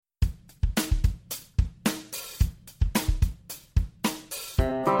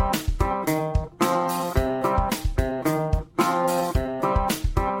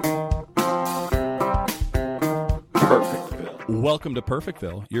Welcome to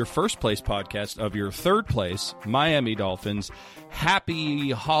Perfectville, your first place podcast of your third place Miami Dolphins.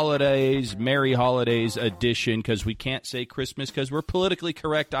 Happy holidays, Merry Holidays edition, because we can't say Christmas because we're politically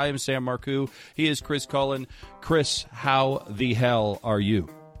correct. I am Sam Marcoux. He is Chris Cullen. Chris, how the hell are you?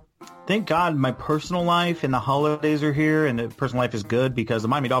 Thank God my personal life and the holidays are here, and the personal life is good because the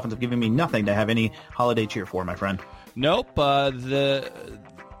Miami Dolphins have given me nothing to have any holiday cheer for, my friend. Nope.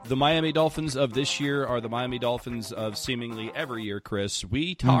 The Miami Dolphins of this year are the Miami Dolphins of seemingly every year, Chris.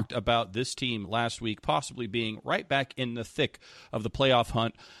 We talked about this team last week possibly being right back in the thick of the playoff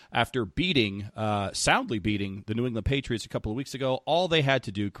hunt after soundly beating the New England Patriots a couple of weeks ago. All they had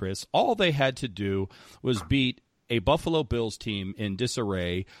to do, Chris, was beat a Buffalo Bills team in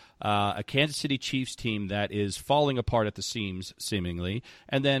disarray, a Kansas City Chiefs team that is falling apart at the seams, seemingly,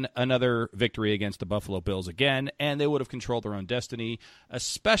 and then another victory against the Buffalo Bills again, and they would have controlled their own destiny,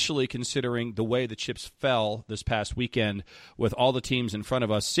 especially considering the way the chips fell this past weekend with all the teams in front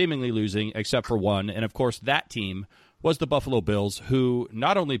of us seemingly losing except for one, and of course that team was the Buffalo Bills, who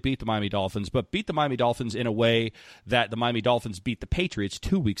not only beat the Miami Dolphins, but beat the Miami Dolphins in a way that the Miami Dolphins beat the Patriots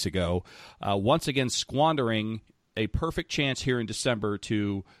 2 weeks ago, once again squandering a perfect chance here in December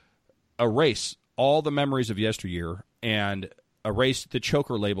to erase all the memories of yesteryear and erase the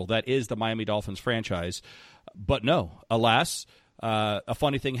choker label that is the Miami Dolphins franchise. But no, alas, a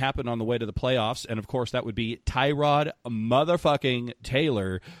funny thing happened on the way to the playoffs, and of course that would be Tyrod motherfucking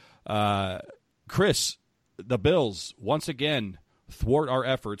Taylor. Chris, the Bills once again thwart our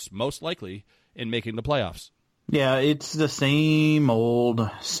efforts, most likely, in making the playoffs. Yeah, it's the same old.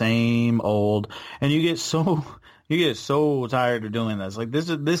 And you get so tired of doing this. Like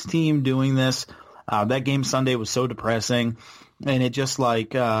this team doing this. That game Sunday was so depressing, and it just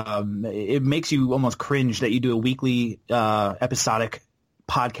it makes you almost cringe that you do a weekly episodic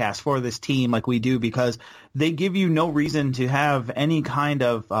podcast for this team like we do, because they give you no reason to have any kind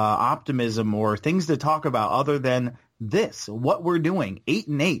of optimism or things to talk about other than this, what we're doing.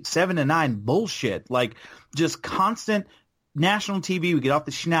 8-8, 7-9 bullshit, like just constant national TV. We get off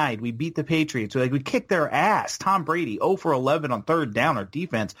the schneid. We beat the Patriots. We kick their ass. Tom Brady 0 for 11 on third down. Our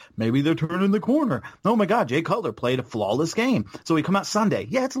defense, maybe they're turning the corner. Oh my God, Jay Cutler played a flawless game. So we come out Sunday.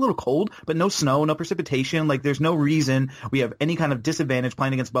 Yeah, it's a little cold, but no snow, no precipitation. Like there's no reason we have any kind of disadvantage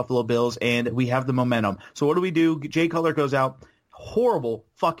playing against Buffalo Bills, and we have the momentum. So what do? Jay Cutler goes out. Horrible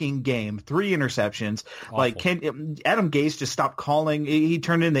fucking game. 3 interceptions. Awful. Like Adam Gase just stopped calling. He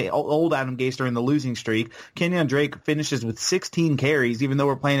turned into old Adam Gase during the losing streak. Kenyon Drake finishes with 16 carries, even though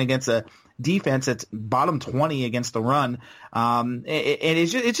we're playing against a defense that's bottom 20 against the run. And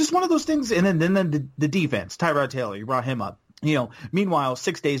it's just one of those things. And then the defense, Tyrod Taylor, you brought him up. Meanwhile,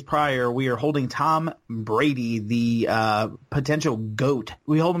 6 days prior, we are holding Tom Brady, the potential GOAT.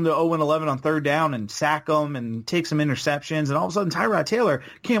 We hold him to 0-11 on third down and sack him and take some interceptions. And all of a sudden, Tyrod Taylor,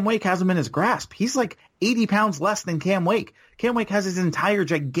 Cam Wake has him in his grasp. He's like 80 pounds less than Cam Wake. Cam Wake has his entire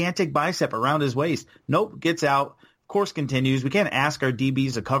gigantic bicep around his waist. Nope, gets out. Course continues. We can't ask our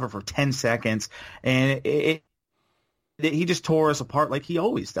DBs to cover for 10 seconds. And he just tore us apart like he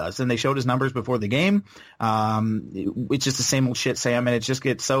always does. And they showed his numbers before the game. It's just the same old shit, Sam, and it just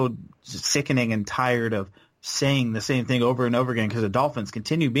gets so sickening and tired of saying the same thing over and over again because the Dolphins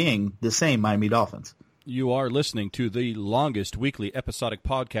continue being the same Miami Dolphins. You are listening to the longest weekly episodic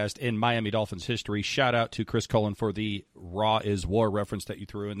podcast in Miami Dolphins history. Shout out to Chris Cullen for the Raw is War reference that you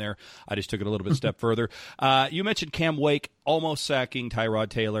threw in there. I just took it a little bit step further. You mentioned Cam Wake almost sacking Tyrod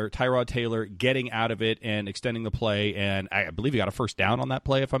Taylor. Tyrod Taylor getting out of it and extending the play, and I believe he got a first down on that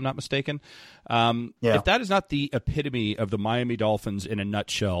play, if I'm not mistaken. If that is not the epitome of the Miami Dolphins in a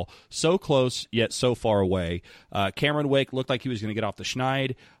nutshell, so close yet so far away. Cameron Wake looked like he was going to get off the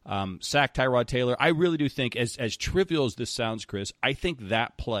schneid, sack Tyrod Taylor. I really do think, as trivial as this sounds, Chris, I think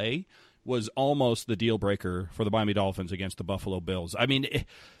that play was almost the deal breaker for the Miami Dolphins against the Buffalo Bills. I mean,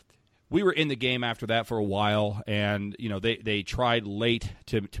 we were in the game after that for a while, and they tried late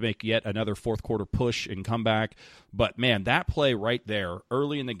to make yet another fourth quarter push and comeback. But man, that play right there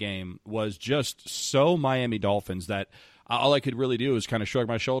early in the game was just so Miami Dolphins that all I could really do was kind of shrug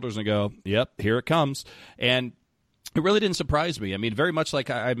my shoulders and go, "Yep, here it comes." And it really didn't surprise me. I mean, very much like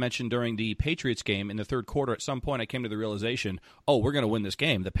I mentioned during the Patriots game in the third quarter, at some point I came to the realization, we're going to win this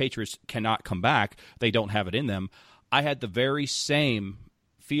game. The Patriots cannot come back. They don't have it in them. I had the very same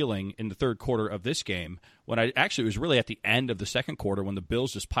feeling in the third quarter of this game when it was really at the end of the second quarter when the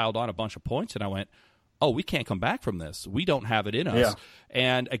Bills just piled on a bunch of points, and I went, oh, we can't come back from this. We don't have it in us. Yeah.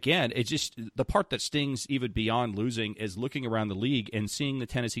 And again, it's just the part that stings even beyond losing is looking around the league and seeing the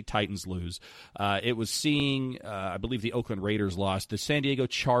Tennessee Titans lose. It was seeing, I believe the Oakland Raiders lost. The San Diego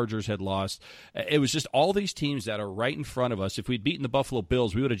Chargers had lost. It was just all these teams that are right in front of us. If we'd beaten the Buffalo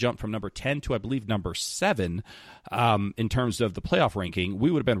Bills, we would have jumped from number 10 to, I believe, number 7 in terms of the playoff ranking. We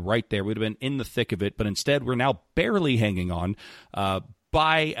would have been right there. We'd have been in the thick of it. But instead, we're now barely hanging on.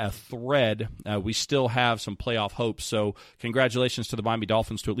 By a thread, we still have some playoff hopes. So congratulations to the Miami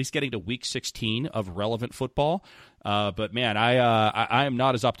Dolphins to at least getting to Week 16 of relevant football. But, man, I am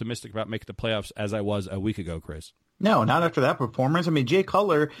not as optimistic about making the playoffs as I was a week ago, Chris. No, not after that performance. I mean, Jay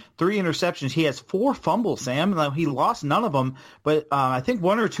Cutler, 3 interceptions. He has 4 fumbles, Sam. He lost none of them, but I think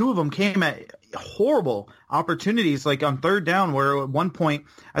 1 or 2 of them came at horrible opportunities, like on third down, where at one point,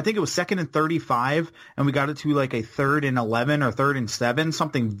 I think it was 2nd and 35, and we got it to like a 3rd and 11 or 3rd and 7,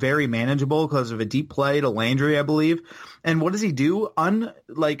 something very manageable because of a deep play to Landry, I believe. And what does he do?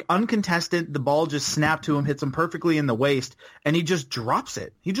 Uncontested, the ball just snapped to him, hits him perfectly in the waist, and he just drops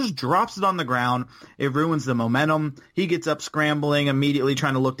it. He just drops it on the ground. It ruins the momentum. He gets up scrambling, immediately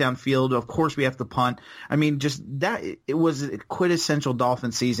trying to look downfield. Of course, we have to punt. I mean, just that, it was a quintessential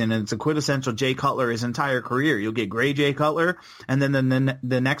Dolphin season, and it's a quintessential Jay Cutler his entire career. You'll get great Jay Cutler, and then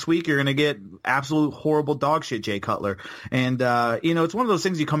the next week you're going to get absolute horrible dog shit Jay Cutler. And, it's one of those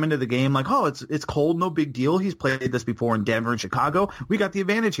things you come into the game like, oh, it's cold, no big deal. He's played this before in Denver and Chicago. We got the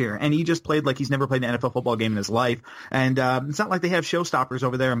advantage here. And he just played like he's never played an NFL football game in his life. And it's not like they have showstoppers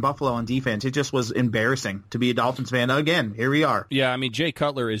over there in Buffalo on defense. It just was embarrassing to be a Dolphins fan. Again, here we are. Yeah, I mean, Jay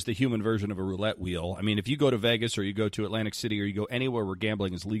Cutler is the human version of a roulette wheel. I mean, if you go to Vegas or you go to Atlantic City or you go anywhere where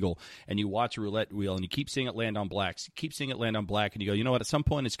gambling is legal and you watch a roulette wheel and you keep seeing it land on blacks, you keep seeing it land on black, and you go, you know what, at some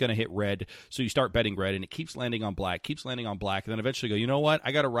point it's going to hit red, so you start betting red, and it keeps landing on black, and then eventually go, you know what,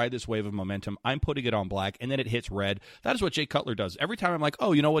 I got to ride this wave of momentum, I'm putting it on black, and then it hits red. That is what Jay Cutler does. Every time I'm like,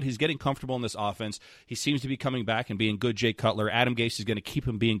 oh, you know what, he's getting comfortable in this offense, he seems to be coming back and being good Jay Cutler, Adam Gase is going to keep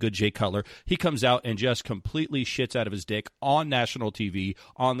him being good Jay Cutler. He comes out and just completely shits out of his dick on national TV,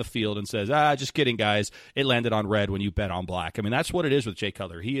 on the field, and says, just kidding, guys, it landed on red when you bet on black. I mean, that's what it is with Jay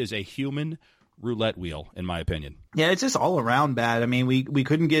Cutler. He is a human roulette wheel, in my opinion. Yeah, it's just all around bad. I mean, we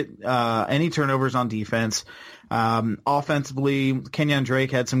couldn't get any turnovers on defense. Offensively, Kenyon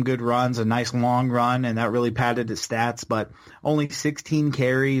Drake had some good runs, a nice long run, and that really padded his stats, but only 16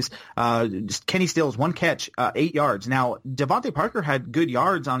 carries. Kenny Stills, 1 catch, 8 yards. Now, Devontae Parker had good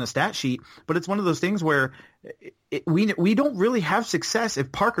yards on a stat sheet, but it's one of those things where we don't really have success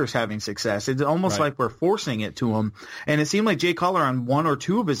if Parker's having success. It's almost like we're forcing it to him. And it seemed like Jay Cutler on 1 or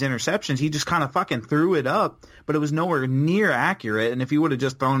 2 of his interceptions, he just kind of fucking threw it up, but it was nowhere near accurate. And if he would have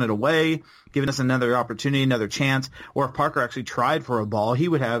just thrown it away, given us another opportunity, another chance, or if Parker actually tried for a ball, he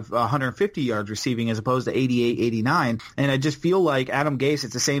would have 150 yards receiving as opposed to 88, 89. And I just feel like Adam Gase,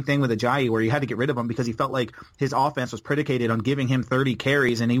 it's the same thing with Ajayi, where he had to get rid of him because he felt like his offense was predicated on giving him 30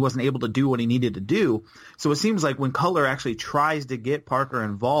 carries and he wasn't able to do what he needed to do. So it seems like when Cutler actually tries to get Parker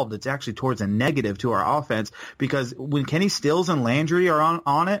involved, it's actually towards a negative to our offense, because when Kenny Stills and Landry are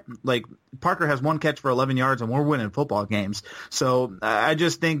on it, like Parker has 1 catch for 11 yards and we're winning football games. So I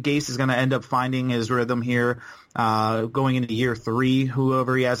just think Gase is going to end up finding his rhythm here going into year 3.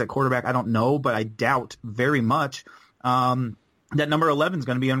 Whoever he has at quarterback, I don't know, but I doubt very much that number 11 is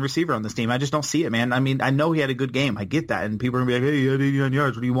going to be on receiver on this team. I just don't see it, man. I mean, I know he had a good game. I get that. And people are going to be like, hey, you had 89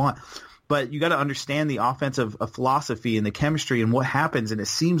 yards. What do you want? But you got to understand the offensive philosophy and the chemistry and what happens. And it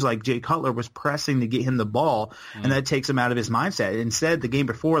seems like Jay Cutler was pressing to get him the ball, and that takes him out of his mindset. Instead, the game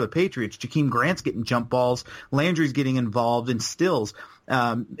before the Patriots, Jakeem Grant's getting jump balls, Landry's getting involved, and Stills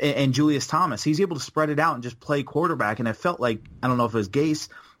and Julius Thomas. He's able to spread it out and just play quarterback. And it felt like, I don't know if it was Gase,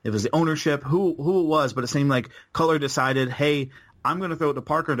 if it was the ownership, who it was, but it seemed like Cutler decided, hey, I'm going to throw it to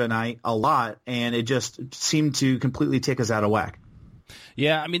Parker tonight a lot, and it just seemed to completely take us out of whack.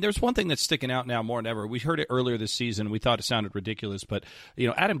 Yeah, I mean, there's one thing that's sticking out now more than ever. We heard it earlier this season. We thought it sounded ridiculous, but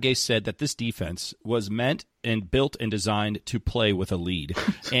Adam Gase said that this defense was meant and built and designed to play with a lead.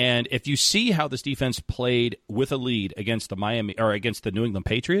 And if you see how this defense played with a lead against the New England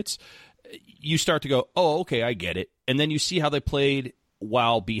Patriots, you start to go, oh, okay, I get it. And then you see how they played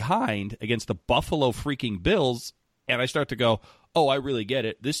while behind against the Buffalo freaking Bills, and I start to go, oh, I really get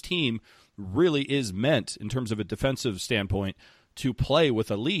it. This team really is meant, in terms of a defensive standpoint, to play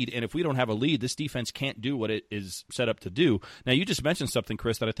with a lead, and if we don't have a lead, this defense can't do what it is set up to do. Now, you just mentioned something,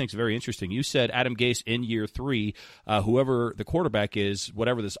 Chris, that I think is very interesting. You said Adam Gase in year 3, whoever the quarterback is,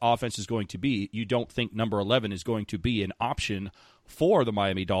 whatever this offense is going to be, you don't think number 11 is going to be an option for the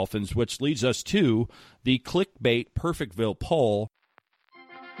Miami Dolphins, which leads us to the clickbait Perfectville poll.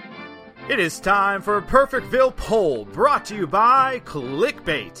 It is time for a Perfectville poll brought to you by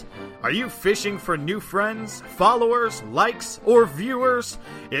Clickbait. Are you fishing for new friends, followers, likes, or viewers?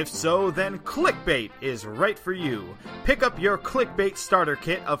 If so, then Clickbait is right for you. Pick up your Clickbait starter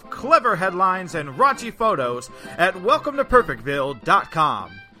kit of clever headlines and raunchy photos at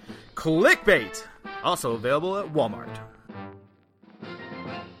welcometoperfectville.com. Clickbait, also available at Walmart.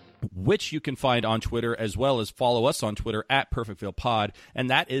 Which you can find on Twitter, as well as follow us on Twitter at PerfectvillePod.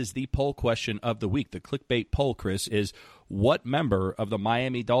 And that is the poll question of the week. The clickbait poll, Chris, is what member of the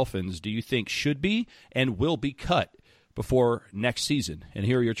Miami Dolphins do you think should be and will be cut before next season? And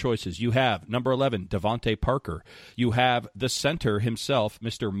here are your choices. You have number 11, Devontae Parker. You have the center himself,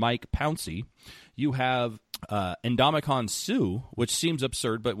 Mr. Mike Pouncey. You have Ndamukong Suh, which seems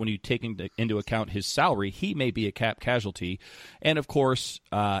absurd, but when you take into account his salary, he may be a cap casualty. And, of course,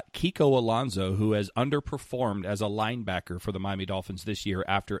 Kiko Alonso, who has underperformed as a linebacker for the Miami Dolphins this year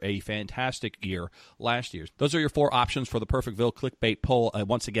after a fantastic year last year. Those are your four options for the Perfectville clickbait poll.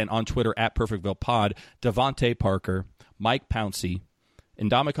 Once again, on Twitter at PerfectvillePod, Devontae Parker, Mike Pouncey,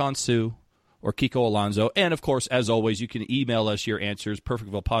 Ndamukong Suh, or Kiko Alonso. And, of course, as always, you can email us your answers,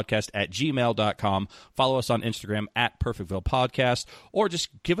 perfectvillepodcast@gmail.com. Follow us on Instagram at perfectvillepodcast, or just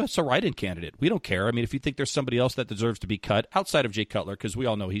give us a write-in candidate. We don't care. I mean, if you think there's somebody else that deserves to be cut outside of Jay Cutler, because we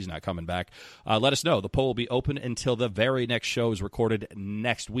all know he's not coming back, let us know. The poll will be open until the very next show is recorded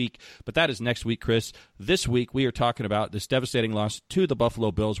next week. But that is next week, Chris. This week, we are talking about this devastating loss to the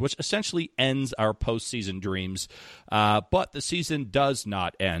Buffalo Bills, which essentially ends our postseason dreams. But the season does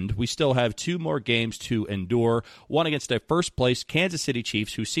not end. We still have two more games to endure. One against a first-place Kansas City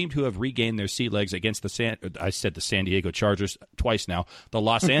Chiefs, who seem to have regained their sea legs against the San Diego Chargers twice now, the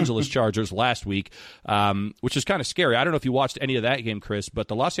Los Angeles Chargers last week, which is kind of scary. I don't know if you watched any of that game, Chris, but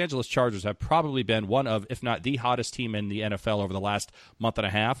the Los Angeles Chargers have probably been one of, if not the hottest team in the NFL over the last month and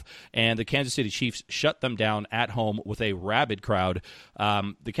a half, and the Kansas City Chiefs shut them down at home with a rabid crowd.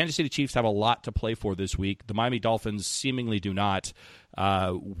 The Kansas City Chiefs have a lot to play for this week. The Miami Dolphins seemingly do not.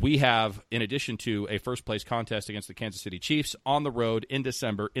 We have, in addition to a first-place contest against the Kansas City Chiefs on the road in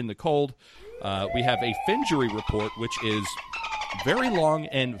December in the cold, we have a Finjury report, which is very long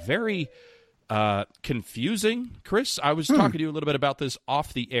and very confusing. Chris, I was talking to you a little bit about this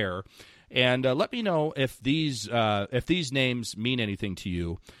off the air, and let me know if these names mean anything to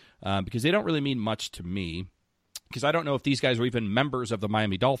you, because they don't really mean much to me, because I don't know if these guys are even members of the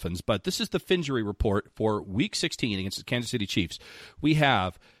Miami Dolphins. But this is the Finjury report for Week 16 against the Kansas City Chiefs. We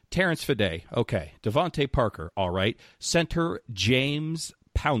have Terrence Fede, okay. Devontae Parker, all right. Center James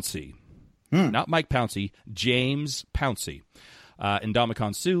Pouncey. Not Mike Pouncey, James Pouncey.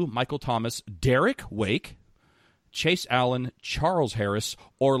 Ndamukong Suh, Michael Thomas, Derek Wake, Chase Allen, Charles Harris,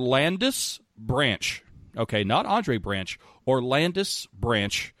 Orlandis Branch. Okay, not Andre Branch, Orlandis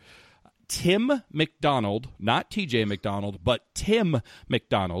Branch. Tim McDonald, not TJ McDonald, but Tim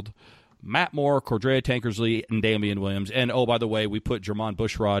McDonald, Matt Moore, Cordrea Tankersley, and Damian Williams. And, oh, by the way, we put Jermon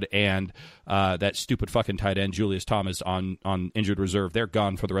Bushrod and that stupid fucking tight end, Julius Thomas, on injured reserve. They're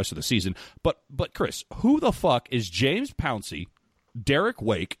gone for the rest of the season. But Chris, who the fuck is James Pouncey, Derek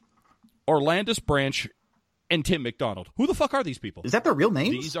Wake, Orlandis Branch, and Tim McDonald? Who the fuck are these people? Is that their real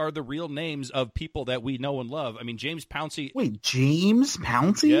names? These are the real names of people that we know and love. I mean, James Pouncey. Wait, James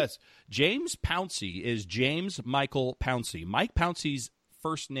Pouncey? Yes. James Pouncey is James Michael Pouncey. Mike Pouncey's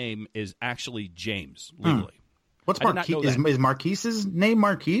first name is actually James, legally. What's Marquise? Is Marquise's name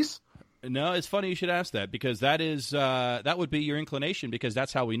Marquise? No, it's funny you should ask that, because that would be your inclination, because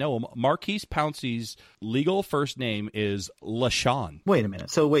that's how we know him. Marquise Pouncey's legal first name is LaShawn. Wait a minute.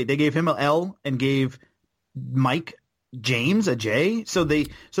 So wait, they gave him an L and gave Mike James a J? So they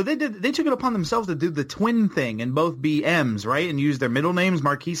took it upon themselves to do the twin thing and both be M's, right? And use their middle names,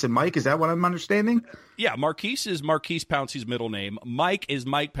 Marquise and Mike. Is that what I'm understanding? Yeah, Marquise is Marquise Pouncey's middle name. Mike is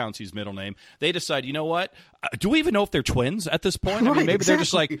Mike Pouncey's middle name. They decide, you know what? Do we even know if they're twins at this point? I mean, maybe they're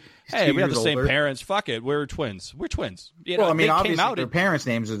just like, hey, we have the same parents. Fuck it, we're twins. We're twins. You know, well, I mean, obviously their parents'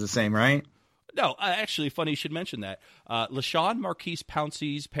 names are the same, right? No, actually, funny you should mention that. LaShawn Marquise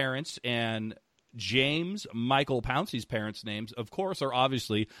Pouncey's parents and James Michael Pouncey's parents' names, of course, are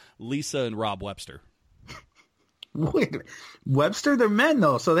obviously Lisa and Rob Webster. Wait, Webster? They're men,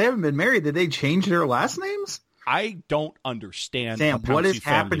 though, so they haven't been married. Did they change their last names? I don't understand. Sam, what is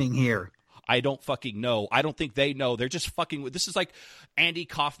happening here? I don't fucking know. I don't think they know. They're just fucking with. This is like Andy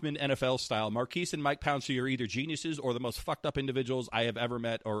Kaufman NFL style. Marquise and Mike Pouncey are either geniuses or the most fucked up individuals I have ever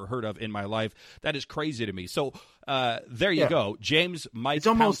met or heard of in my life. That is crazy to me. So there you go. James Mike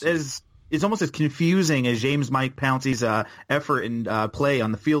Pouncey. It's almost as confusing as James Mike Pouncey's effort and play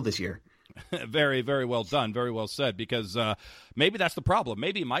on the field this year. Very, very well done. Very well said. Because maybe that's the problem.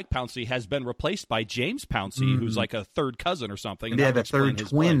 Maybe Mike Pouncey has been replaced by James Pouncey, who's like a third cousin or something. Yeah, the third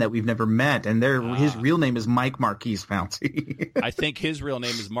twin that we've never met, and his real name is Mike Marquise Pouncey. I think his real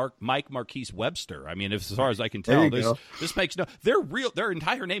name is Mike Marquise Webster. I mean, as far as I can tell, this makes no. Their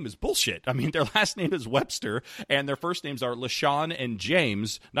entire name is bullshit. I mean, their last name is Webster, and their first names are LaShawn and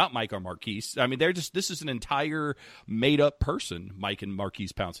James, not Mike or Marquise. I mean, this is an entire made up person, Mike and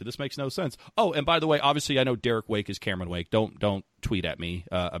Marquise Pouncey. This makes no sense. Oh, and by the way, obviously, I know Derek Wake is Cameron Wake. Don't tweet at me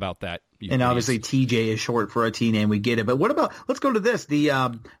about that. And obviously, TJ is short for a T name. We get it. But what about? Let's go to this.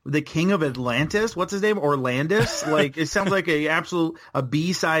 The King of Atlantis. What's his name? Orlandis. Like it sounds like a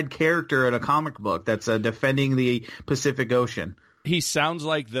B-side character in a comic book that's defending the Pacific Ocean. He sounds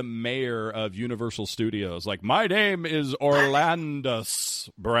like the mayor of Universal Studios. Like, my name is Orlandus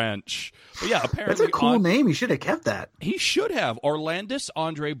Branch. But yeah, apparently that's a cool name. He should have kept that. He should have Orlandus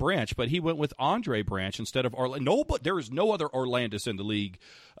Andre Branch, but he went with Andre Branch instead of Orlando. No, but there is no other Orlandus in the league.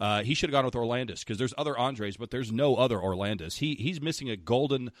 He should have gone with Orlandus because there's other Andres, but there's no other Orlandus. He's missing a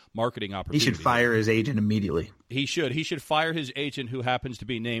golden marketing opportunity. He should fire his agent immediately. He should. He should fire his agent, who happens to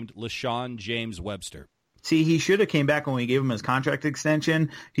be named LaShawn James Webster. See, he should have came back when we gave him his contract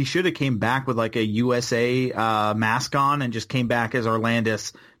extension. He should have came back with like a USA mask on and just came back as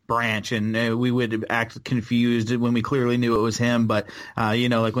Orlandus Branch, and we would act confused when we clearly knew it was him. But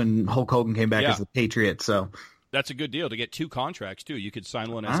like when Hulk Hogan came back as the Patriot. So that's a good deal to get two contracts too. You could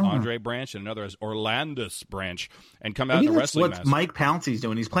sign one as Andre Branch and another as Orlandus Branch, and come out in a wrestling mask. What Mike Pouncey's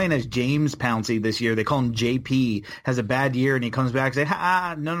doing? He's playing as James Pouncey this year. They call him JP. Has a bad year, and he comes back and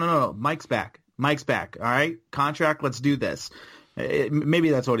say, no, Mike's back. Mike's back. All right, contract. Let's do this.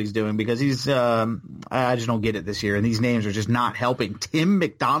 Maybe that's what he's doing because he's. I just don't get it this year, and these names are just not helping. Tim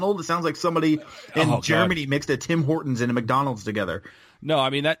McDonald. It sounds like somebody in Germany mixed a Tim Hortons and a McDonald's together. No,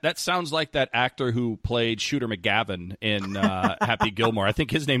 I mean, that sounds like that actor who played Shooter McGavin in Happy Gilmore. I think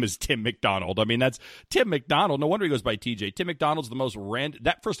his name is Tim McDonald. I mean, that's Tim McDonald. No wonder he goes by TJ. Tim McDonald's the most random.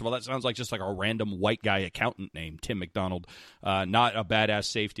 First of all, that sounds like just like a random white guy accountant name, Tim McDonald. Not a badass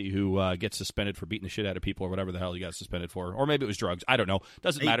safety who gets suspended for beating the shit out of people or whatever the hell he got suspended for. Or maybe it was drugs. I don't know.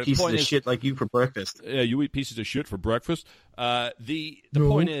 Doesn't matter. Pieces of shit like you for breakfast. You eat pieces of shit for breakfast. The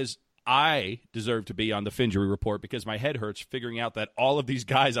point is, I deserve to be on the Fingery Report because my head hurts figuring out that all of these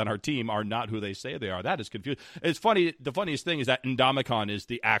guys on our team are not who they say they are. That is confusing. It's funny. The funniest thing is that Ndamukong is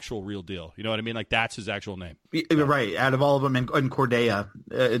the actual real deal. You know what I mean? Like, that's his actual name. Right. Out of all of them, and Cordeia,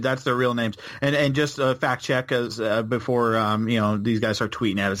 that's their real names. And just fact check as before these guys start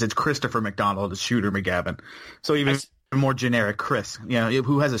tweeting at us. It's Christopher McDonald. It's Shooter McGavin. So even more generic, Chris.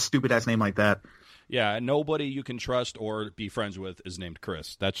 Who has a stupid ass name like that? Yeah, nobody you can trust or be friends with is named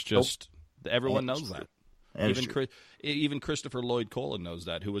Chris. That's just everyone knows that. Even Christopher Lloyd Colin knows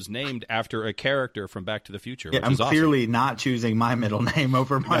that, who was named after a character from Back to the Future. Yeah, I'm clearly not choosing my middle name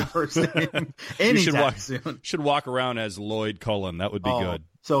over my first name anytime soon. Should walk around as Lloyd Cullen. That would be good.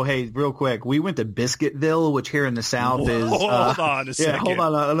 So, hey, real quick, we went to Biscuitville, which here in the South is... hold on a second. Yeah, hold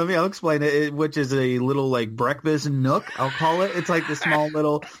on. I'll explain it, which is a little, like, breakfast nook, I'll call it. It's like the small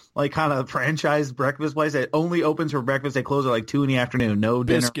little, like, kind of franchise breakfast place that only opens for breakfast. They close at, like, 2 p.m. No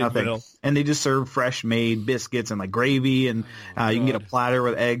dinner, nothing. And they just serve fresh-made biscuits and, like, gravy, and you can get a platter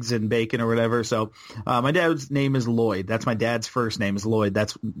with eggs and bacon or whatever. So, my dad's name is Lloyd. That's my dad's first name is Lloyd.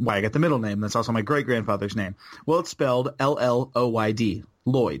 That's why I got the middle name. That's also my great-grandfather's name. Well, it's spelled Lloyd.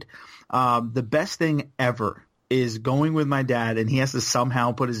 Lloyd. The best thing ever is going with my dad, and he has to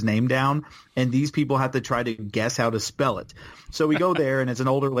somehow put his name down, and these people have to try to guess how to spell it. So we go there, and it's an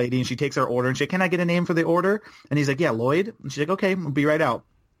older lady, and she takes our order, and she's like, "Can I get a name for the order?" And he's like, "Yeah, Lloyd." And she's like, "Okay, I'll be right out."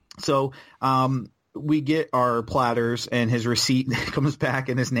 So we get our platters, and his receipt comes back,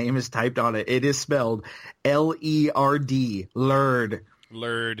 and his name is typed on it. It is spelled Lerd. Lerd.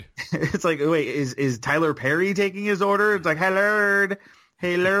 Lerd. It's like, wait, is Tyler Perry taking his order? It's like, "Hey, Lerd.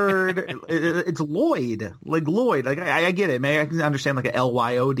 Hey, Lerd." It's Lloyd. Like Lloyd. Like I get it, man. I can understand like a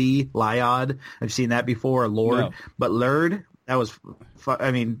Lyod, Lyod. I've seen that before, a Lord. No. But Lerd, that was, I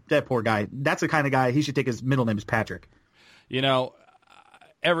mean, that poor guy. That's the kind of guy, he should take his middle name as Patrick.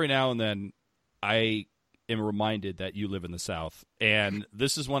 Every now and then I am reminded that you live in the South. And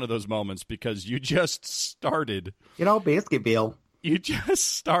this is one of those moments because you just started. Biscuitville. You just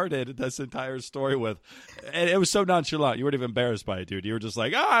started this entire story with, and it was so nonchalant. You weren't even embarrassed by it, dude. You were just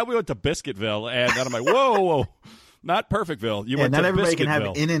like, we went to Biscuitville. And then I'm like, whoa. Not Perfectville. You went not to everybody Biscuitville. can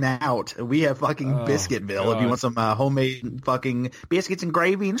have In-N-Out. We have fucking Biscuitville. God. If you want some homemade fucking biscuits and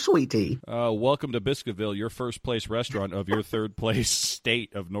gravy and sweet tea. Welcome to Biscuitville, your first place restaurant of your third place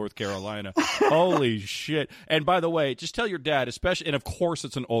state of North Carolina. Holy shit! And by the way, just tell your dad, especially, and of course,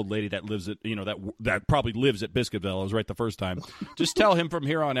 it's an old lady that lives at that probably lives at Biscuitville. I was right the first time. Just tell him from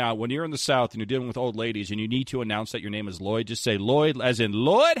here on out, when you're in the South and you're dealing with old ladies and you need to announce that your name is Lloyd, just say Lloyd, as in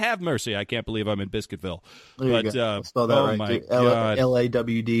Lord have mercy. I can't believe I'm in Biscuitville. But spell that right. My God.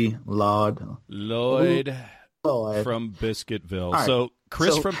 L-A-W-D, Lloyd from Biscuitville. Right. So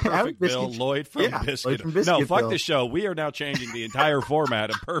Chris from Perfectville, Lloyd from Biscuitville. No, fuck the show. We are now changing the entire format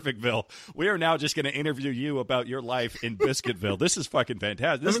of Perfectville. We are now just going to interview you about your life in Biscuitville. This is fucking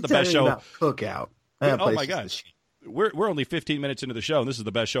fantastic. This is the best show. Cookout. Oh my gosh. We're only 15 minutes into the show, and this is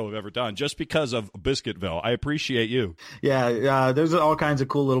the best show we've ever done, just because of Biscuitville. I appreciate you. Yeah, there's all kinds of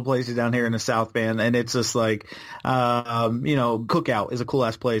cool little places down here in the South, man, and it's just like, Cookout is a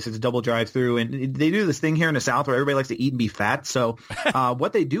cool-ass place. It's a double drive-through, and they do this thing here in the South where everybody likes to eat and be fat, so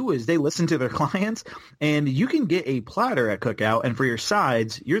what they do is they listen to their clients, and you can get a platter at Cookout, and for your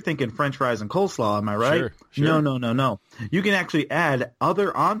sides, you're thinking French fries and coleslaw, am I right? Sure. No. You can actually add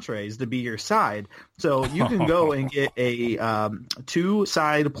other entrees to be your side. So you can go and get a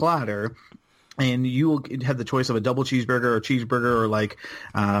 2-side platter, and you will have the choice of a double cheeseburger or cheeseburger or like,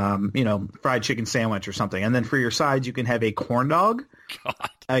 fried chicken sandwich or something. And then for your sides, you can have a corn dog,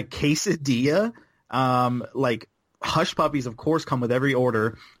 a quesadilla, like Hush Puppies, of course, come with every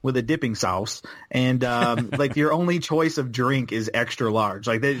order with a dipping sauce, and like your only choice of drink is extra large.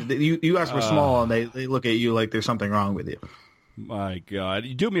 Like you ask for small, and they look at you like there's something wrong with you. My God.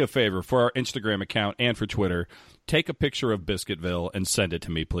 You do me a favor for our Instagram account and for Twitter. Take a picture of Biscuitville and send it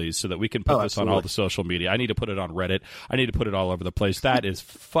to me, please, so that we can put this on all the social media. I need to put it on Reddit. I need to put it all over the place. That is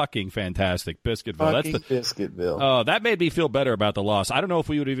fucking fantastic. Biscuitville. Biscuitville. Oh, that made me feel better about the loss. I don't know if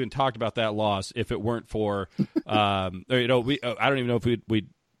we would have even talked about that loss if it weren't for, I don't even know if we'd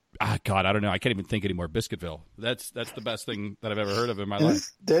God, I don't know. I can't even think anymore. Biscuitville. That's the best thing that I've ever heard of in my life.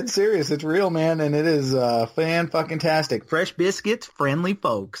 It's dead serious. It's real, man, and it is fan-fucking-tastic. Fresh biscuits, friendly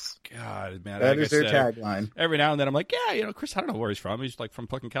folks. God, man. That is their tagline. Every now and then I'm like, yeah, Chris, I don't know where he's from. He's like from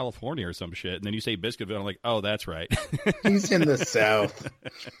fucking California or some shit. And then you say Biscuitville, I'm like, oh, that's right. He's in the South.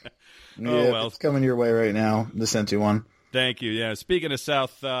 Well. It's coming your way right now, the Sentu one. Thank you. Yeah. Speaking of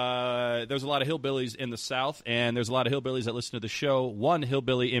South, there's a lot of hillbillies in the South, and there's a lot of hillbillies that listen to the show. One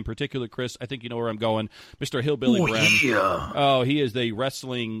hillbilly in particular, Chris, I think you know where I'm going, Mr. Hillbilly Bren. Yeah. Oh, he is the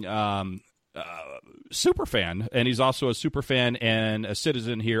wrestling super fan, and he's also a super fan and a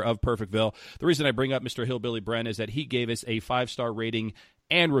citizen here of Perfectville. The reason I bring up Mr. Hillbilly Bren is that he gave us a 5-star rating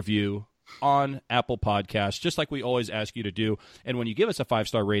and review on Apple Podcasts, just like we always ask you to do. And when you give us a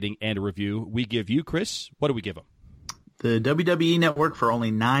 5-star rating and a review, we give you, Chris, what do we give him? The WWE Network for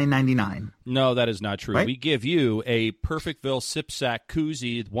only $9.99. No, that is not true. Right? We give you a Perfectville Sip Sack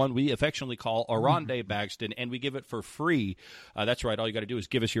koozie, one we affectionately call Aronde Baxton, and we give it for free. That's right. All you got to do is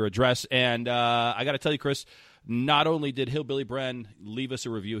give us your address. And I got to tell you, Chris, not only did Hillbilly Bren leave us a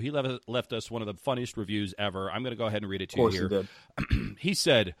review, he left us one of the funniest reviews ever. I'm going to go ahead and read it to you here. Of course he did. He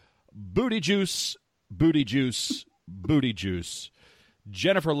said, "Booty juice, booty juice, booty juice.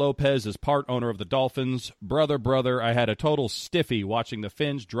 Jennifer Lopez is part owner of the Dolphins. Brother, I had a total stiffy watching the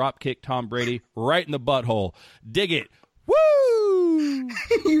Finns dropkick Tom Brady right in the butthole. Dig it. Woo!"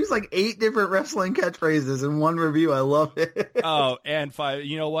 He used like 8 different wrestling catchphrases in one review. I love it. Oh, and 5.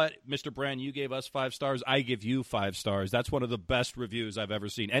 You know what, Mr. Brand, you gave us 5 stars. I give you 5 stars. That's one of the best reviews I've ever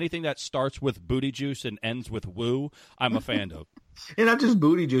seen. Anything that starts with booty juice and ends with woo, I'm a fan of. And not just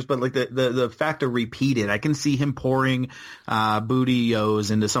booty juice, but like the factor repeated. I can see him pouring booty-os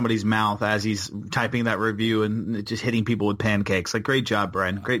into somebody's mouth as he's typing that review and just hitting people with pancakes. Like, great job,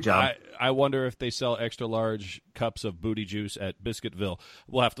 Brian. Great job. I wonder if they sell extra large cups of booty juice at Biscuitville.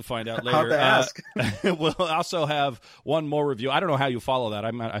 We'll have to find out later. I'll have to ask. We'll also have one more review. I don't know how you follow that.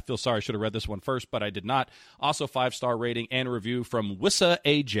 I feel sorry. I should have read this one first, but I did not. Also, 5-star rating and a review from Wissa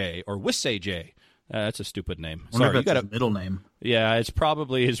AJ or Wiss AJ. That's a stupid name. Sorry, you got a middle name. Yeah, it's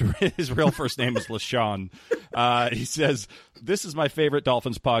probably his real first name is LaShawn. He says, "This is my favorite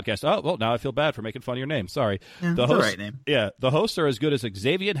Dolphins podcast." Oh, well, now I feel bad for making fun of your name. Sorry. Yeah, the right name. Yeah, the hosts are as good as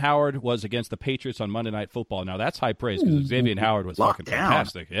Xavier Howard was against the Patriots on Monday Night Football. Now, that's high praise because Xavier Howard was fucking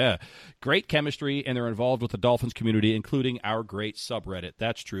fantastic. Yeah. Great chemistry, and they're involved with the Dolphins community, including our great subreddit.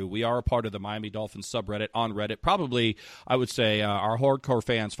 That's true. We are a part of the Miami Dolphins subreddit on Reddit. Probably, I would say, our hardcore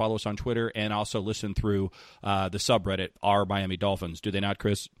fans follow us on Twitter and also listen through the subreddit, our Miami Dolphins. Do they not,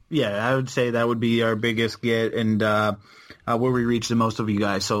 Chris? Yeah, I would say that would be our biggest get and where we reach the most of you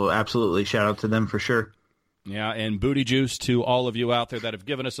guys. So absolutely, shout out to them for sure. Yeah, and booty juice to all of you out there that have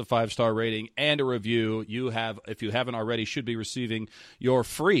given us a 5-star rating and a review. You have, if you haven't already, should be receiving your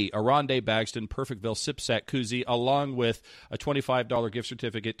free Aronde Bagston Perfectville Sip Sack Koozie, along with a $25 gift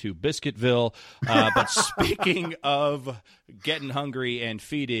certificate to Biscuitville. But speaking of getting hungry and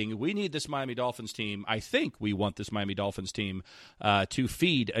feeding, we need this Miami Dolphins team. I think we want this Miami Dolphins team to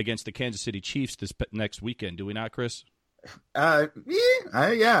feed against the Kansas City Chiefs this next weekend. Do we not, Chris? Yeah.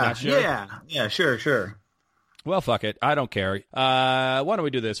 Sure. Well, fuck it. I don't care. Why don't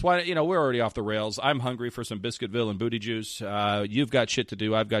we do this? We're already off the rails. I'm hungry for some Biscuitville and booty juice. You've got shit to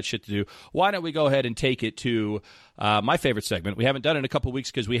do. I've got shit to do. Why don't we go ahead and take it to my favorite segment? We haven't done it in a couple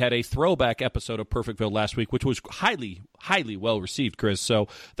weeks because we had a throwback episode of Perfectville last week, which was highly, highly well received, Chris. So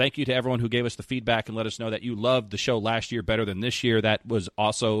thank you to everyone who gave us the feedback and let us know that you loved the show last year better than this year. That was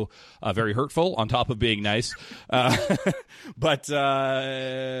also very hurtful on top of being nice. But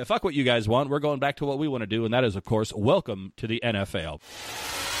fuck what you guys want. We're going back to what we want to do, and that is, of course, welcome to the NFL.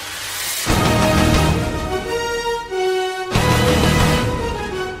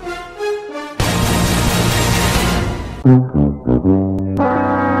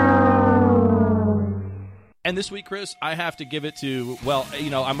 And this week, Chris, I have to give it to,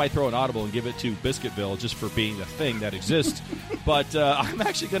 I might throw an audible and give it to Biscuitville just for being a thing that exists. But I'm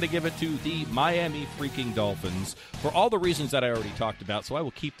actually going to give it to the Miami freaking Dolphins for all the reasons that I already talked about. So I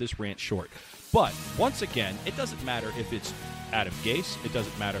will keep this rant short. But once again, it doesn't matter if it's Adam Gase. It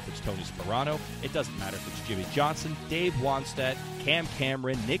doesn't matter if it's Tony Sparano. It doesn't matter if it's Jimmy Johnson, Dave Wannstedt, Cam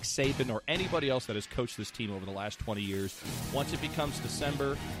Cameron, Nick Saban, or anybody else that has coached this team over the last 20 years. Once it becomes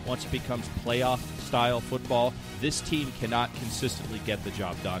December, once it becomes playoff-style football, this team cannot consistently get the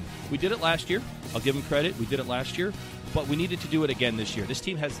job done. We did it last year. I'll give them credit. We did it last year. But we needed to do it again this year. This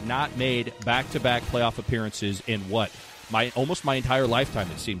team has not made back-to-back playoff appearances in almost my entire lifetime,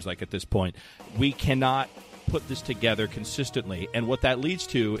 it seems like, at this point. We cannot put this together consistently. And what that leads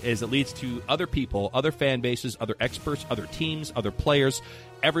to is it leads to other people, other fan bases, other experts, other teams, other players,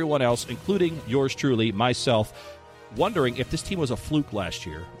 everyone else, including yours truly, myself, wondering if this team was a fluke last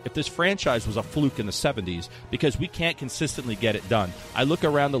year, if this franchise was a fluke in the 70s, because we can't consistently get it done. I look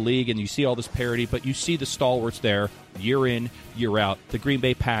around the league and you see all this parity, but you see the stalwarts there year in, year out. The Green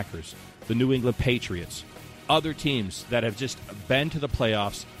Bay Packers, the New England Patriots, other teams that have just been to the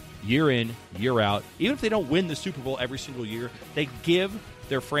playoffs year in, year out. Even if they don't win the Super Bowl every single year, they give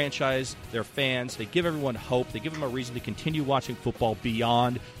their franchise, their fans, they give everyone hope. They give them a reason to continue watching football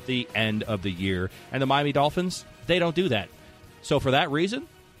beyond the end of the year. And the Miami Dolphins, they don't do that. So for that reason,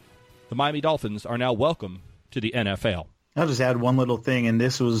 the Miami Dolphins are now welcome to the NFL. I'll just add one little thing, and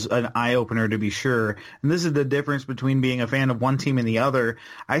this was an eye-opener to be sure. And this is the difference between being a fan of one team and the other.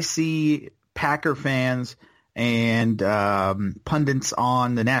 I see Packer fans and pundits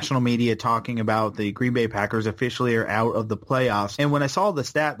on the national media talking about the Green Bay Packers officially are out of the playoffs. And when I saw the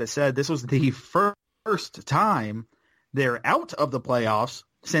stat that said this was the first time they're out of the playoffs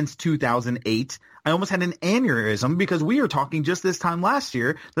since 2008, I almost had an aneurysm because we were talking just this time last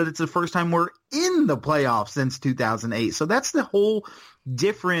year that it's the first time we're in the playoffs since 2008. So that's the whole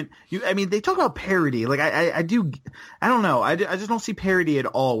different. They talk about parity. Like I don't know. I just don't see parity at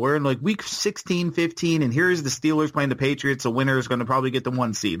all. We're in like week 16, 15, and here's the Steelers playing the Patriots. The winner is going to probably get the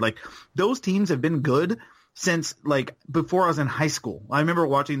 1 seed. Like those teams have been good since like before I was in high school. I remember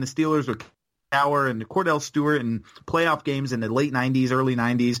watching the Steelers with Cowher and Cordell Stewart in playoff games in the late 90s, early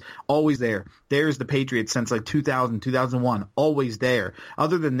 90s, always there. There's the Patriots since like 2000, 2001, always there.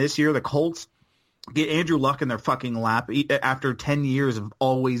 Other than this year, the Colts get Andrew Luck in their fucking lap after 10 years of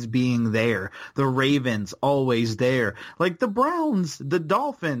always being there. The Ravens, always there. Like the Browns, the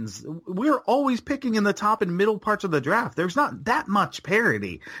Dolphins, we're always picking in the top and middle parts of the draft. There's not that much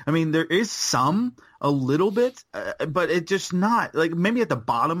parity. I mean, there is some, a little bit, but it's just not like maybe at the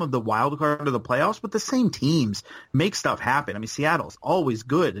bottom of the wild card of the playoffs, but the same teams make stuff happen. I mean, Seattle's always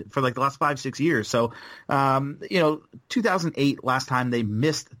good for like the last 5-6 years. So, 2008, last time they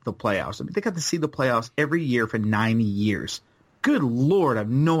missed the playoffs. I mean, they got to see the playoffs every year for 9 years. Good Lord, I have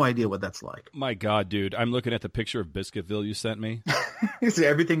no idea what that's like. My God, dude, I'm looking at the picture of Biscuitville you sent me. Is it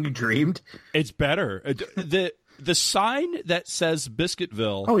everything you dreamed? It's better. The sign that says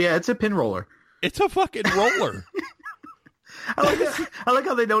Biscuitville. Oh yeah, it's a pin roller. It's a fucking roller. I like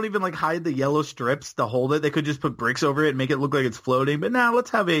how they don't even like hide the yellow strips to hold it. They could just put bricks over it and make it look like it's floating. But now let's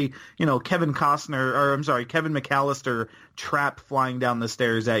have a, Kevin McAllister trap flying down the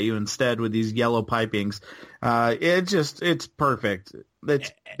stairs at you instead with these yellow pipings. It's perfect.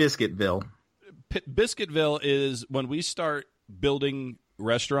 It's Biscuitville. Biscuitville is when we start building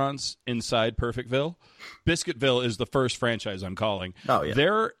restaurants inside Perfectville. Biscuitville is the first franchise I'm calling. Oh yeah.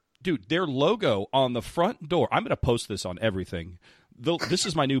 dude, their logo on the front door. I'm going to post this on everything. This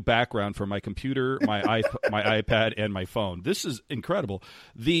is my new background for my computer, my iPad, and my phone. This is incredible.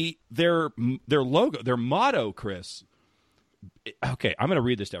 Their logo, their motto, Chris. Okay, I'm going to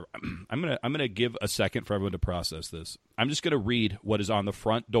read this down. I'm going to give a second for everyone to process this. I'm just going to read what is on the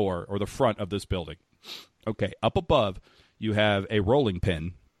front door or the front of this building. Okay, up above, you have a rolling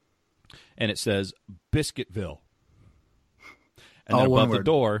pin, and it says Biscuitville. And then above the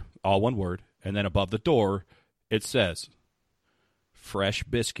door, all one word, and then above the door, it says, fresh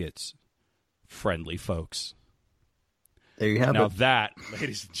biscuits, friendly folks. There you have now it. Now that,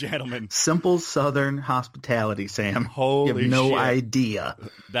 ladies and gentlemen. Simple Southern hospitality, Sam. Holy you have no shit. idea.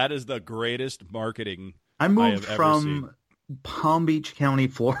 That is the greatest marketing I moved have from ever seen. Palm Beach County,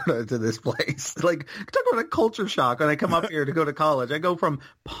 Florida to this place. Like, talk about a culture shock when I come up here to go to college. I go from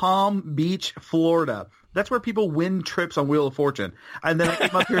Palm Beach, Florida. That's where people win trips on Wheel of Fortune. And then I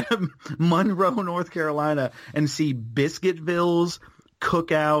come up here to Monroe, North Carolina, and see Biscuitvilles,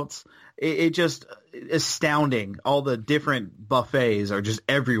 cookouts. It just astounding. All the different buffets are just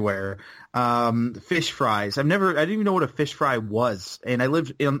everywhere. Fish fries. I didn't even know what a fish fry was. And I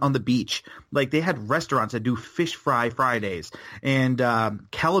lived on the beach. Like, they had restaurants that do fish fry Fridays and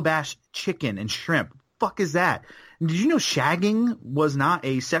calabash chicken and shrimp. Fuck is that? Did you know shagging was not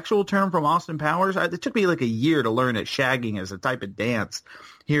a sexual term from Austin Powers? It took me like a year to learn that shagging is a type of dance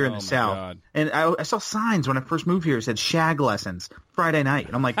here in the South. God. And I saw signs when I first moved here. It said shag lessons Friday night.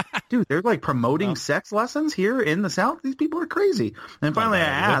 And I'm like, dude, they're like promoting sex lessons here in the South? These people are crazy. And finally I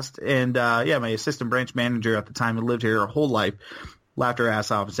asked, and my assistant branch manager at the time had lived here her whole life, laughed her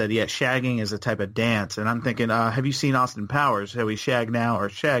ass off and said, yeah, shagging is a type of dance. And I'm thinking, have you seen Austin Powers? Shall we shag now or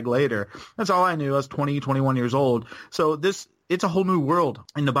shag later? That's all I knew. I was 20, 21 years old. So it's a whole new world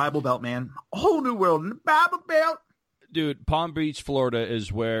in the Bible Belt, man. A whole new world in the Bible Belt. Dude, Palm Beach, Florida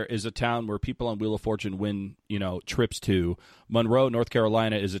is a town where people on Wheel of Fortune win, trips to. Monroe, North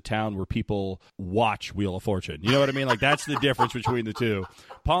Carolina is a town where people watch Wheel of Fortune. You know what I mean? Like, that's the difference between the two.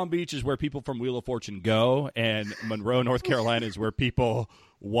 Palm Beach is where people from Wheel of Fortune go, and Monroe, North Carolina is where people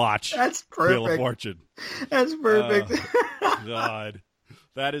watch Wheel of Fortune. That's perfect. God.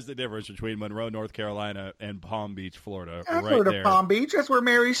 That is the difference between Monroe, North Carolina, and Palm Beach, Florida. I've heard of Palm Beach. That's where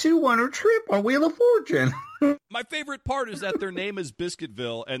Mary Sue won her trip on Wheel of Fortune. My favorite part is that their name is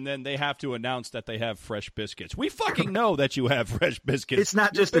Biscuitville, and then they have to announce that they have fresh biscuits. We fucking know that you have fresh biscuits. It's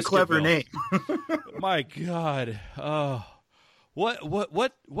not just a clever name. My God. Oh.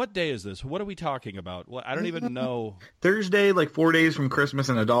 What day is this? What are we talking about? I don't even know. Thursday, like 4 days from Christmas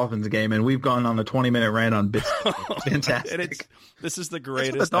and a Dolphins game, and we've gone on a 20-minute rant on biscuits. Fantastic. This is the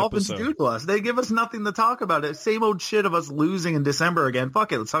greatest That's what the Dolphins episode. do to us. They give us nothing to talk about. It same old shit of us losing in December again.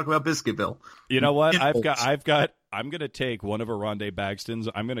 Fuck it. Let's talk about Biscuitville. You know what? I'm going to take one of Aronde Baxton's.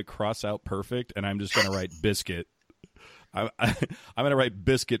 I'm going to cross out perfect, and I'm just going to write biscuit. I'm going to write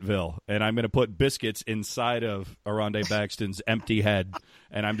Biscuitville, and I'm going to put biscuits inside of Aronde Baxton's empty head,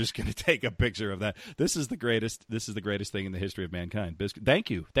 and I'm just going to take a picture of that. This is the greatest thing in the history of mankind. Thank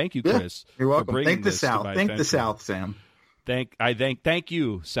you, Chris. You're welcome. Thank the South. Thank the South, Sam. Thank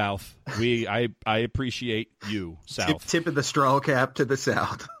you, South. I appreciate you, South. Tip of the straw cap to the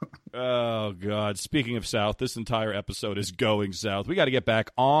South. Oh, God. Speaking of South, this entire episode is going south. We got to get back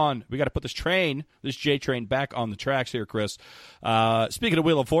on. We got to put this J train back on the tracks here, Chris. Speaking of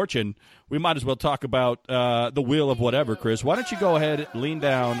Wheel of Fortune, we might as well talk about the Wheel of Whatever, Chris. Why don't you go ahead, lean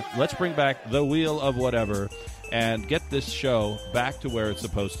down. Let's bring back the Wheel of Whatever and get this show back to where it's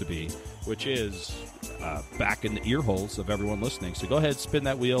supposed to be, which is back in the ear holes of everyone listening. So go ahead, spin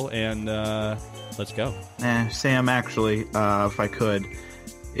that wheel, and let's go. Sam, actually, if I could,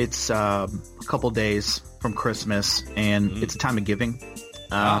 it's a couple days from Christmas, and it's a time of giving.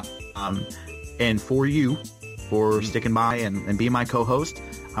 And for you, for sticking by and being my co-host,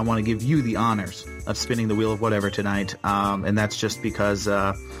 I want to give you the honors of spinning the Wheel of Whatever tonight. And that's just because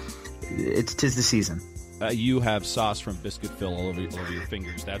tis the season. You have sauce from Biscuitville all over your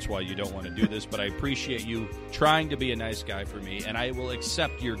fingers. That's why you don't want to do this, but I appreciate you trying to be a nice guy for me, and I will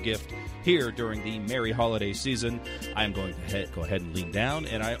accept your gift here during the merry holiday season. I'm going to go ahead and lean down,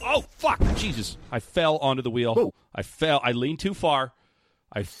 and oh, fuck, Jesus. I fell onto the wheel. Whoa. I leaned too far.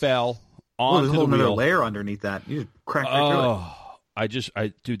 I fell onto there's a whole the other wheel. layer underneath that. You just cracked right through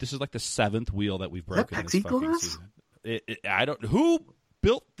it. Dude, this is like the 7th wheel that we've broken Is this that fucking plexiglass? season. Who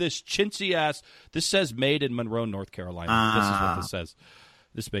built this chintzy ass? This says made in Monroe, North Carolina. This is what this says.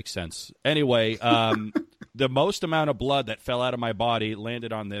 This makes sense. Anyway, the most amount of blood that fell out of my body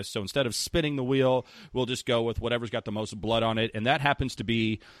landed on this. So instead of spinning the wheel, we'll just go with whatever's got the most blood on it. And that happens to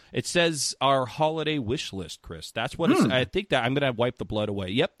be, it says our holiday wish list, Chris. That's what it's, I think that I'm going to wipe the blood away.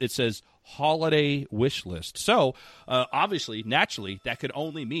 Yep, it says holiday wish list. So obviously, naturally, that could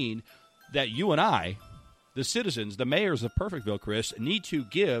only mean that you and I, the citizens, the mayors of Perfectville, Chris, need to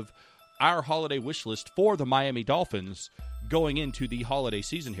give our holiday wish list for the Miami Dolphins going into the holiday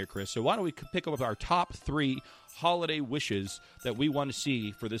season here, Chris. So why don't we pick up our top 3 holiday wishes that we want to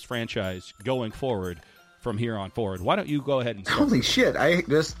see for this franchise going forward from here on forward? Why don't you go ahead and start? Holy shit, I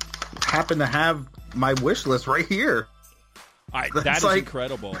just happen to have my wish list right here. All right, that is like,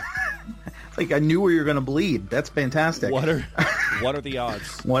 incredible. It's like I knew where you were going to bleed. That's fantastic. What are the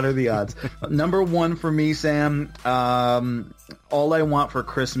odds? What are the odds? Number 1 for me, Sam, all I want for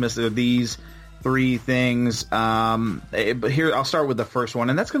Christmas are these 3 things. But here, I'll start with the first one,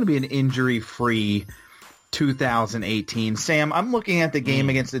 and that's going to be an injury-free 2018. Sam, I'm looking at the game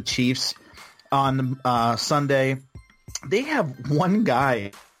against the Chiefs on Sunday. They have one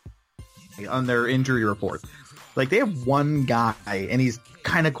guy on their injury report. Like, they have one guy, and he's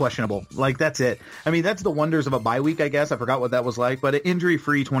kind of questionable. Like, that's it. I mean, that's the wonders of a bye week, I guess. I forgot what that was like. But an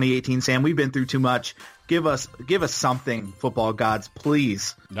injury-free 2018, Sam, we've been through too much. Give us something, football gods,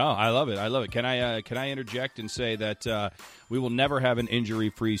 please. No, I love it. I love it. Can I interject and say that we will never have an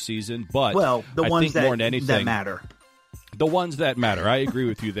injury-free season, but the ones more than anything, that matter. The ones that matter. I agree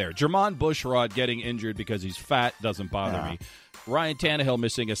with you there. Jermon Bushrod getting injured because he's fat doesn't bother me. Ryan Tannehill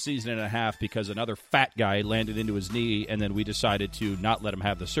missing a season and a half because another fat guy landed into his knee, and then we decided to not let him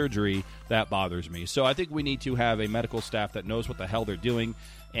have the surgery. That bothers me. So I think we need to have a medical staff that knows what the hell they're doing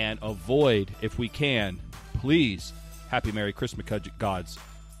and avoid, if we can, please, Happy Merry Christmas, gods,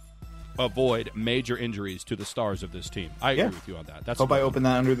 avoid major injuries to the stars of this team. I agree with you on that. Hope I open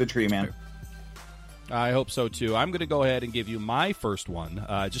that under the tree, man. I hope so, too. I'm going to go ahead and give you my first one.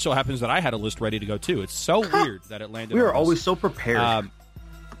 It just so happens that I had a list ready to go, too. It's so weird that it landed on us. We are always so prepared.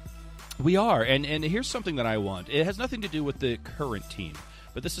 We are, and here's something that I want. It has nothing to do with the current team,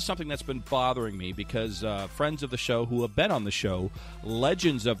 but this is something that's been bothering me because friends of the show who have been on the show,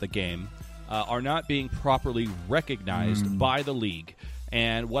 legends of the game, are not being properly recognized by the league.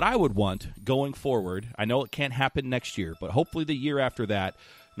 And what I would want going forward, I know it can't happen next year, but hopefully the year after that,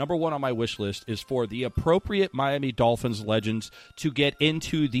 number 1 on my wish list is for the appropriate Miami Dolphins legends to get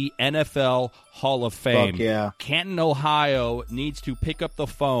into the NFL Hall of Fame. Fuck yeah. Canton, Ohio needs to pick up the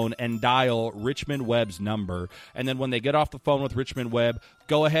phone and dial Richmond Webb's number. And then when they get off the phone with Richmond Webb,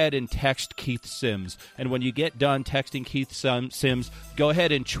 go ahead and text Keith Sims. And when you get done texting Keith Sims, go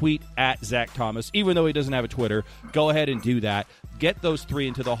ahead and tweet at Zach Thomas. Even though he doesn't have a Twitter, go ahead and do that. Get those 3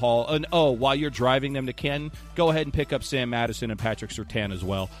 into the Hall. And, while you're driving them to Canton, go ahead and pick up Sam Madison and Patrick Surtain as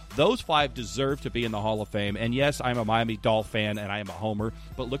well. Those 5 deserve to be in the Hall of Fame. And, yes, I'm a Miami Dolphin fan and I am a homer,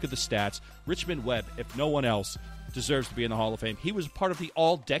 but look at the stats. Richmond Webb, if no one else, deserves to be in the Hall of Fame. He was part of the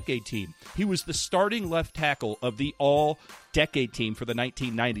All-Decade team. He was the starting left tackle of the All-Decade team for the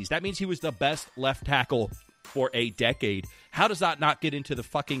 1990s. That means he was the best left tackle for a decade. How does that not get into the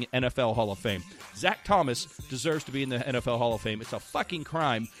fucking NFL Hall of Fame? Zach Thomas deserves to be in the NFL Hall of Fame. It's a fucking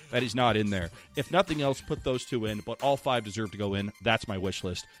crime that he's not in there. If nothing else, put those 2 in, but all 5 deserve to go in. That's my wish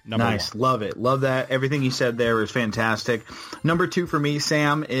list. Number 1. Nice. Love it. Love that. Everything you said there is fantastic. Number 2 for me,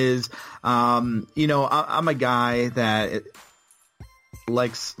 Sam, is, I'm a guy that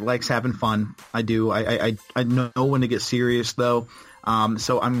likes having fun. I do. I know when to get serious, though.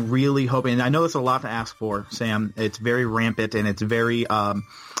 So I'm really hoping, and I know it's a lot to ask for, Sam. It's very rampant, and it's very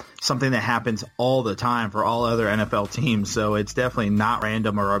something that happens all the time for all other NFL teams. So it's definitely not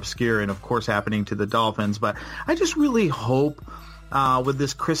random or obscure, and of course happening to the Dolphins. But I just really hope with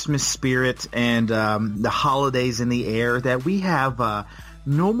this Christmas spirit and the holidays in the air that we have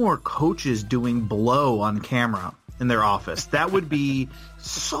no more coaches doing blow on camera in their office. That would be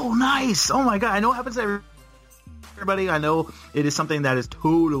so nice. Oh my God. I know it happens to everybody. I know it is something that is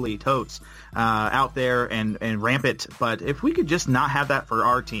totally totes out there and rampant, but if we could just not have that for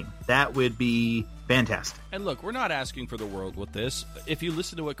our team, that would be fantastic. And look, we're not asking for the world with this. If you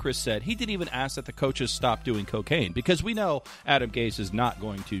listen to what Chris said, he didn't even ask that the coaches stop doing cocaine, because we know Adam Gase is not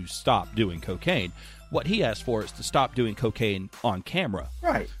going to stop doing cocaine. What he asked for is to stop doing cocaine on camera.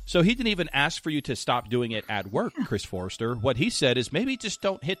 Right. So he didn't even ask for you to stop doing it at work, Chris Forrester. What he said is maybe just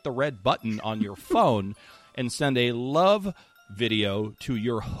don't hit the red button on your phone and send a love video to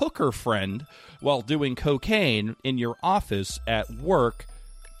your hooker friend while doing cocaine in your office at work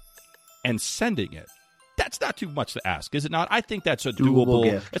and sending it. that's not too much to ask, is it not? I think that's a Doable doable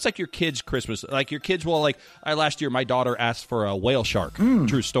gift. It's like your kids' Christmas. Like your kids will last year my daughter asked for a whale shark.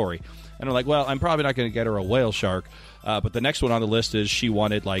 True story. And I'm like, well, I'm probably not going to get her a whale shark. But the next one on the list is she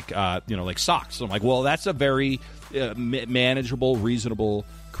wanted like socks. So I'm like, well, that's a very manageable, reasonable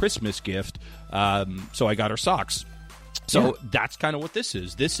Christmas gift. So I got her socks. So that's kind of what this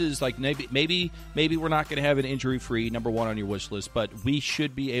is. This is like maybe we're not going to have an injury-free number one on your wish list, but we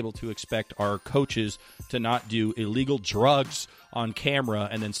should be able to expect our coaches to not do illegal drugs on camera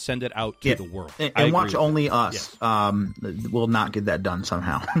and then send it out to the world. And watch only us. Yes. We'll not get that done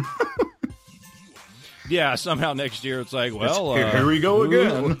somehow. Yeah, somehow next year it's like, well... here we go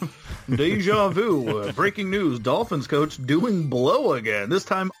again. Deja vu. Breaking news. Dolphins coach doing blow again. This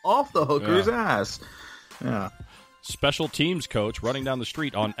time off the hooker's ass. Yeah. Special teams coach running down the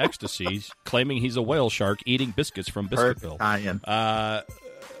street on ecstasy, claiming he's a whale shark eating biscuits from Biscuitville.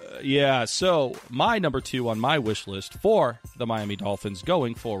 Yeah, so my number 2 on my wish list for the Miami Dolphins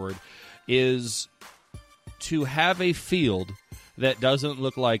going forward is to have a field that doesn't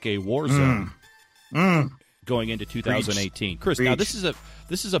look like a war zone going into 2018. Chris, now this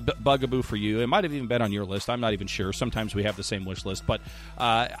is a bugaboo for you. It might have even been on your list. I'm not even sure. Sometimes we have the same wish list. But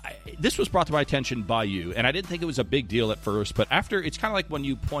this was brought to my attention by you, and I didn't think it was a big deal at first. But after, it's kind of like when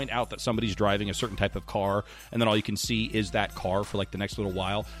you point out that somebody's driving a certain type of car, and then all you can see is that car for like the next little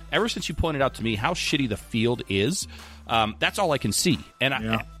while. Ever since you pointed out to me how shitty the field is, that's all I can see.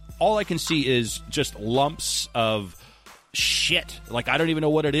 And all I can see is just lumps of shit. Like, I don't even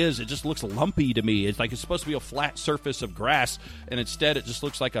know what it is. It just looks lumpy to me. It's like it's supposed to be a flat surface of grass, and instead it just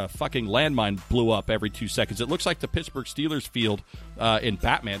looks like a fucking landmine blew up every 2 seconds. It looks like the Pittsburgh Steelers field in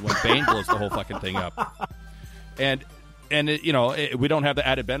Batman when Bane blows the whole fucking thing up. And we don't have the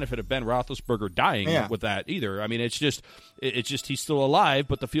added benefit of Ben Roethlisberger dying with that either. I mean, it's just he's still alive,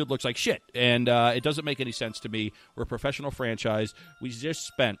 but the field looks like shit, and it doesn't make any sense to me. We're a professional franchise.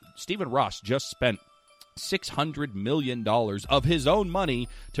 Stephen Ross just spent $600 million of his own money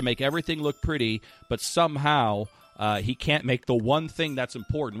to make everything look pretty, but somehow he can't make the one thing that's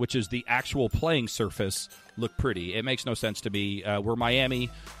important, which is the actual playing surface, look pretty. It makes no sense to me. We're Miami.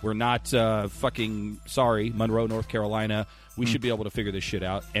 We're not Monroe, North Carolina. We should be able to figure this shit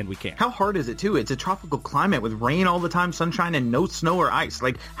out, and we can't. How hard is it, too? It's a tropical climate with rain all the time, sunshine, and no snow or ice.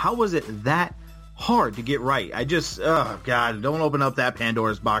 Like, how was it that hard to get right? God, don't open up that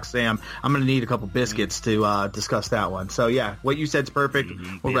Pandora's box, Sam. I'm going to need a couple biscuits to discuss that one. So, yeah, what you said's perfect.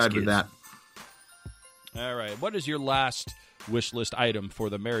 We'll ride with that. All right. What is your last wish list item for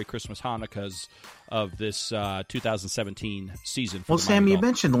the Merry Christmas Hanukkahs of this 2017 season? Well, Sam, you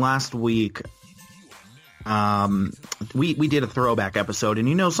mentioned last week we did a throwback episode,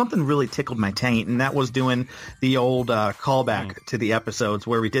 and something really tickled my taint, and that was doing the old callback to the episodes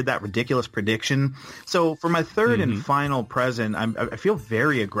where we did that ridiculous prediction. So for my third and final present, I feel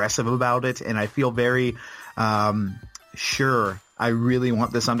very aggressive about it, and I feel very sure I really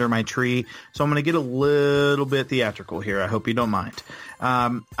want this under my tree. So I'm going to get a little bit theatrical here. I hope you don't mind.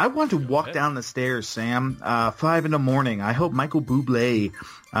 I want to walk down the stairs, Sam, 5 in the morning. I hope Michael Bublé,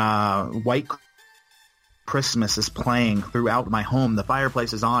 White Christmas is playing throughout my home. The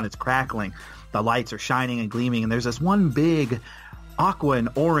fireplace is on. It's crackling. The lights are shining and gleaming. And there's this one big aqua and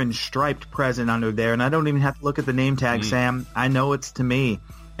orange striped present under there. And I don't even have to look at the name tag, Sam. I know it's to me.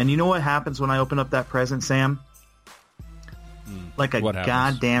 And you know what happens when I open up that present, Sam? Like a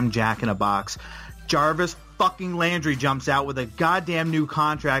goddamn jack-in-a-box. Jarvis fucking Landry jumps out with a goddamn new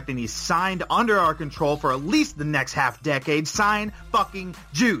contract, and he's signed under our control for at least the next half decade. Sign fucking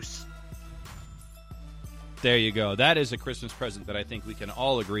Juice. There you go. That is a Christmas present that I think we can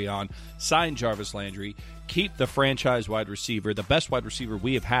all agree on. Sign Jarvis Landry. Keep the franchise wide receiver, the best wide receiver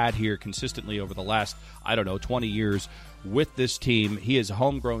we have had here consistently over the last, 20 years with this team. He is a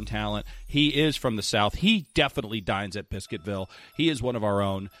homegrown talent. He is from the South. He definitely dines at Biscuitville. He is one of our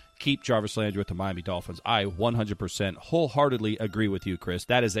own. Keep Jarvis Landry with the Miami Dolphins. I 100% wholeheartedly agree with you, Chris.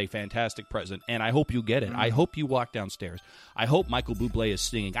 That is a fantastic present, and I hope you get it. I hope you walk downstairs. I hope Michael Bublé is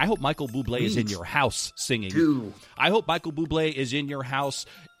singing. I hope Michael Bublé is in your house singing. Dude. I hope Michael Bublé is in your house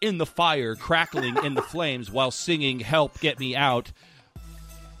in the fire, crackling in the flames while singing Help Get Me Out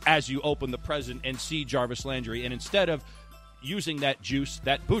as you open the present and see Jarvis Landry. And instead of using that juice,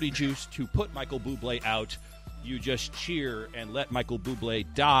 that booty juice, to put Michael Bublé out, you just cheer and let Michael Bublé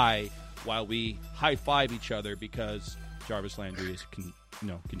die while we high-five each other because Jarvis Landry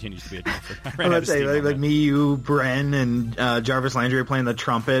continues to be a Dolphin. I would say like me, you, Bren, and Jarvis Landry are playing the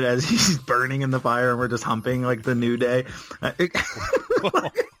trumpet as he's burning in the fire, and we're just humping like the New Day.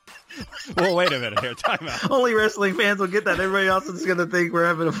 Well, Well, wait a minute here. Time out. Only wrestling fans will get that. Everybody else is going to think we're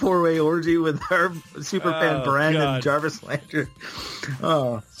having a 4-way orgy with our superfan Bren and Jarvis Landry.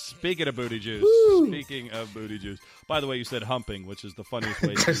 Oh. Speaking of booty juice. By the way, you said humping, which is the funniest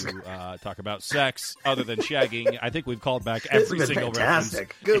way to talk about sex other than shagging. I think we've called back every single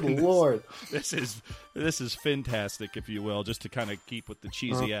fantastic. reference. Good Lord. This is fantastic, if you will, just to kind of keep with the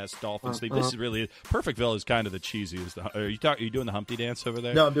cheesy-ass Dolphins theme. This is really – Perfectville is kind of the cheesiest. Are you doing the Humpty dance over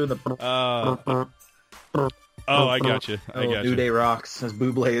there? No, I'm doing the I got you. New Day rocks as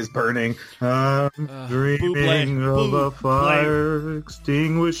Buble is burning. I'm dreaming of a fire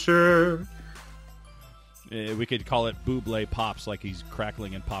extinguisher. We could call it Buble Pops, like he's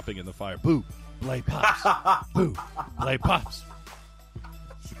crackling and popping in the fire. Buble Pops. Buble Pops.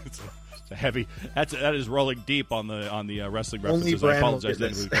 It's a heavy. That is rolling deep on the wrestling references. I apologize to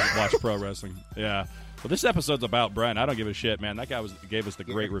anyone who watch pro wrestling. Yeah. Well, this episode's about Brent. I don't give a shit, man. That guy gave us the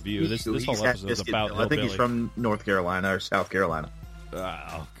great review. This whole episode is about I think he's from North Carolina or South Carolina.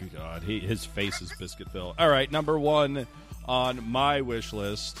 Oh, good God. His face is Biscuitville. All right, number one on my wish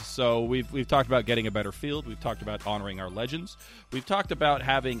list. So we've talked about getting a better field. We've talked about honoring our legends. We've talked about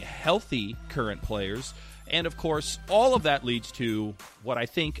having healthy current players. And, of course, all of that leads to what I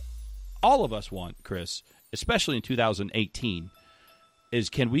think all of us want, Chris, especially in 2018, is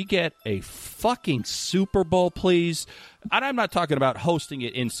can we get a fucking Super Bowl, please? And I'm not talking about hosting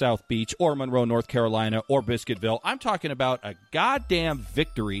it in South Beach or Monroe, North Carolina or Biscuitville. I'm talking about a goddamn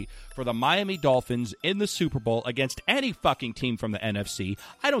victory for the Miami Dolphins in the Super Bowl against any fucking team from the NFC.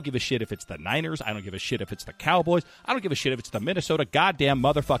 I don't give a shit if it's the Niners. I don't give a shit if it's the Cowboys. I don't give a shit if it's the Minnesota goddamn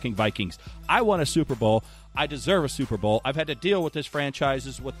motherfucking Vikings. I want a Super Bowl. I deserve a Super Bowl. I've had to deal with this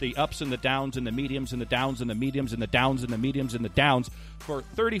franchises with the ups and the downs and the mediums and the downs and the mediums and the downs and the mediums and the downs for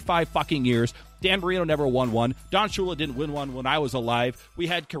 35 fucking years. Dan Marino never won one. Don Shula didn't win one when I was alive. We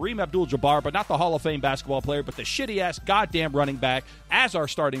had Kareem Abdul-Jabbar, but not the Hall of Fame basketball player, but the shitty-ass goddamn running back as our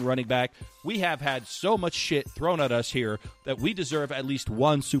starting running back. We have had so much shit thrown at us here that we deserve at least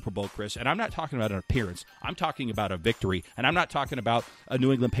one Super Bowl, Chris. And I'm not talking about an appearance. I'm talking about a victory. And I'm not talking about a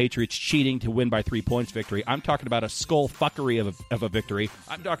New England Patriots cheating to win by 3 points victory. I'm talking about a skull fuckery of a victory.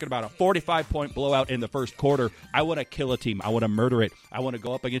 I'm talking about a 45-point blowout in the first quarter. I want to kill a team. I want to murder it. I want to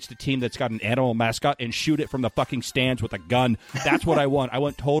go up against a team that's got an animal mascot and shoot it from the fucking stands with a gun. That's what I want. I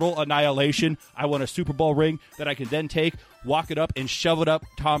want total annihilation. I want a Super Bowl ring that I can then take, walk it up, and shove it up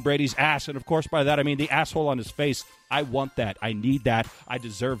Tom Brady's ass. And, of course, by that I mean the asshole on his face. I want that. I need that. I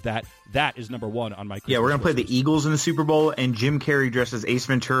deserve that. That is number one on my Christmas we're going to play the Eagles in the Super Bowl, and Jim Carrey dressed as Ace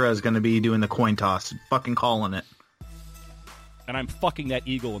Ventura is going to be doing the coin toss. Fucking calling it. And I'm fucking that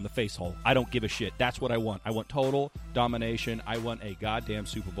eagle in the face hole. I don't give a shit. That's what I want. I want total domination. I want a goddamn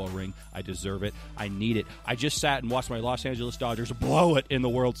Super Bowl ring. I deserve it. I need it. I just sat and watched my Los Angeles Dodgers blow it in the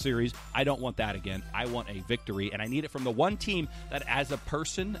World Series. I don't want that again. I want a victory, and I need it from the one team that as a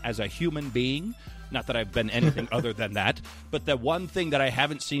person, as a human being, not that I've been anything other than that, but the one thing that I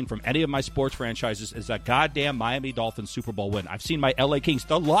haven't seen from any of my sports franchises is that goddamn Miami Dolphins Super Bowl win. I've seen my LA Kings.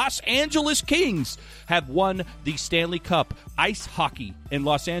 The Los Angeles Kings have won the Stanley Cup. Ice hockey in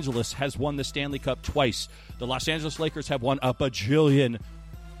Los Angeles has won the Stanley Cup twice. The Los Angeles Lakers have won a bajillion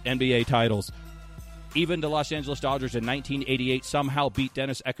NBA titles. Even the Los Angeles Dodgers in 1988 somehow beat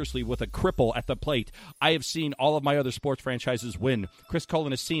Dennis Eckersley with a cripple at the plate. I have seen all of my other sports franchises win. Chris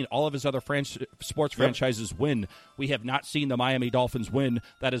Cullen has seen all of his other sports franchises win. We have not seen the Miami Dolphins win.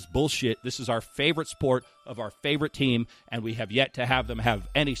 That is bullshit. This is our favorite sport of our favorite team, and we have yet to have them have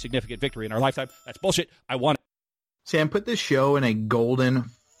any significant victory in our lifetime. That's bullshit. I want it. Sam, put this show in a golden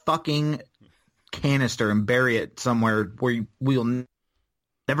fucking canister and bury it somewhere where we'll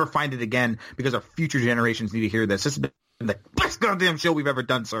never find it again because our future generations need to hear this. This has been the best goddamn show we've ever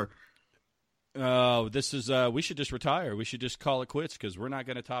done, sir. Oh, this is we should just retire. We should just call it quits because we're not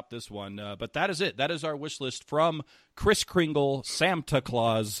going to top this one. But that is it. That is our wish list from Kris Kringle, Santa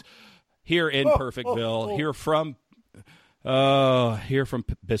Claus, here in Perfectville. Here from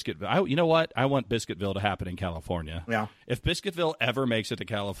Biscuitville. You know what? I want Biscuitville to happen in California. Yeah. If Biscuitville ever makes it to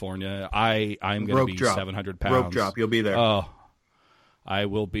California, I'm going to be 700 pounds. Rope drop. You'll be there. Oh. I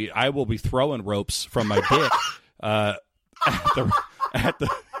will be throwing ropes from my dick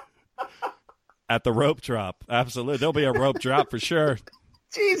at the rope drop. Absolutely, there'll be a rope drop for sure.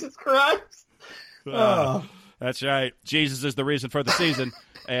 Jesus Christ! That's right. Jesus is the reason for the season,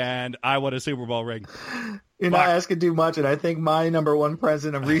 and I want a Super Bowl ring. You're not asking too much, and I think my number one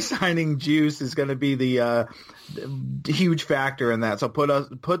present of re-signing Juice is going to be the huge factor in that. So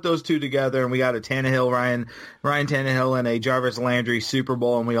put those two together, and we got a Ryan Tannehill, and a Jarvis Landry Super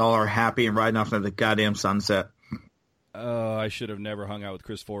Bowl, and we all are happy and riding off into the goddamn sunset. Oh, I should have never hung out with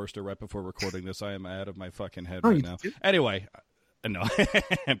Chris Forrester right before recording this. I am out of my fucking head right now. Anyway, no,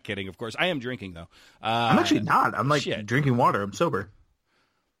 I'm kidding, of course. I am drinking, though. I'm actually not. I'm like drinking water. I'm sober.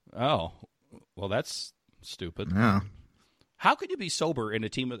 Oh, well, that's stupid. Yeah. How could you be sober in a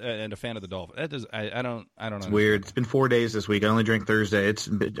team and a fan of the Dolphins? That does, I don't know. It's weird. It's been 4 days this week. I only drank Thursday. It's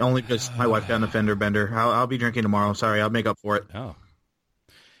only because my wife got in the fender bender. I'll be drinking tomorrow. Sorry, I'll make up for it. Oh.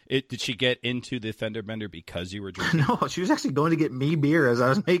 Did she get into the fender bender because you were drinking? No, she was actually going to get me beer as I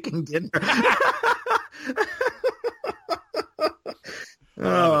was making dinner.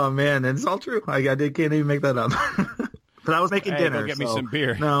 Oh, man. And it's all true. I can't even make that up. But I was making dinner. Go get me some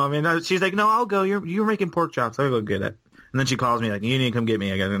beer. No, I mean, she's like, no, I'll go. You're making pork chops. I'll go get it. And then she calls me like, you need to come get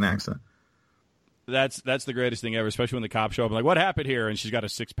me. I got an accident. That's the greatest thing ever, especially when the cops show up. I'm like, what happened here? And she's got a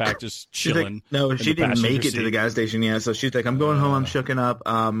 6-pack just chilling. Like, no, she didn't make it to the gas station yet. So she's like, I'm going home. I'm shooken up.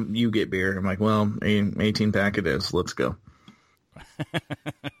 You get beer. I'm like, well, 18-pack it is. Let's go.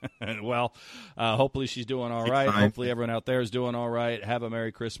 Well, hopefully she's doing all right. Hopefully everyone out there is doing all right. Have a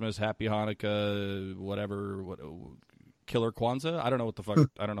Merry Christmas, Happy Hanukkah, whatever. Killer Kwanzaa? I don't know what the fuck.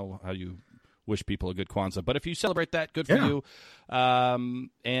 I don't know how you wish people a good Kwanzaa. But if you celebrate that, good for you.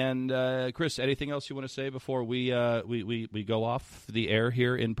 And Chris, anything else you want to say before we go off the air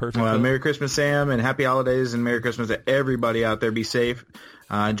here in Perfectville? Merry Christmas, Sam, and Happy Holidays, and Merry Christmas to everybody out there. Be safe.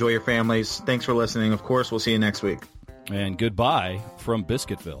 Enjoy your families. Thanks for listening. Of course, we'll see you next week. And goodbye from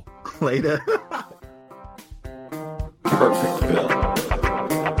Biscuitville. Later. Perfectville.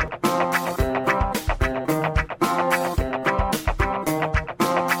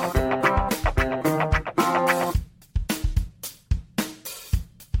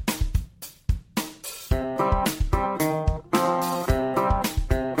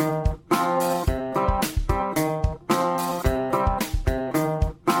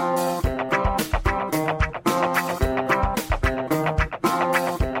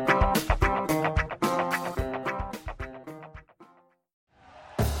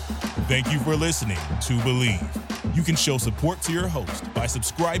 Thank you for listening to Believe. You can show support to your host by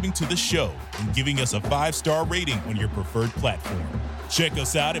subscribing to the show and giving us a 5-star rating on your preferred platform. Check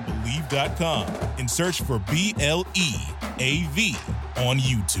us out at Believe.com and search for BLEAV on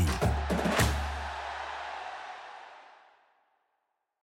YouTube.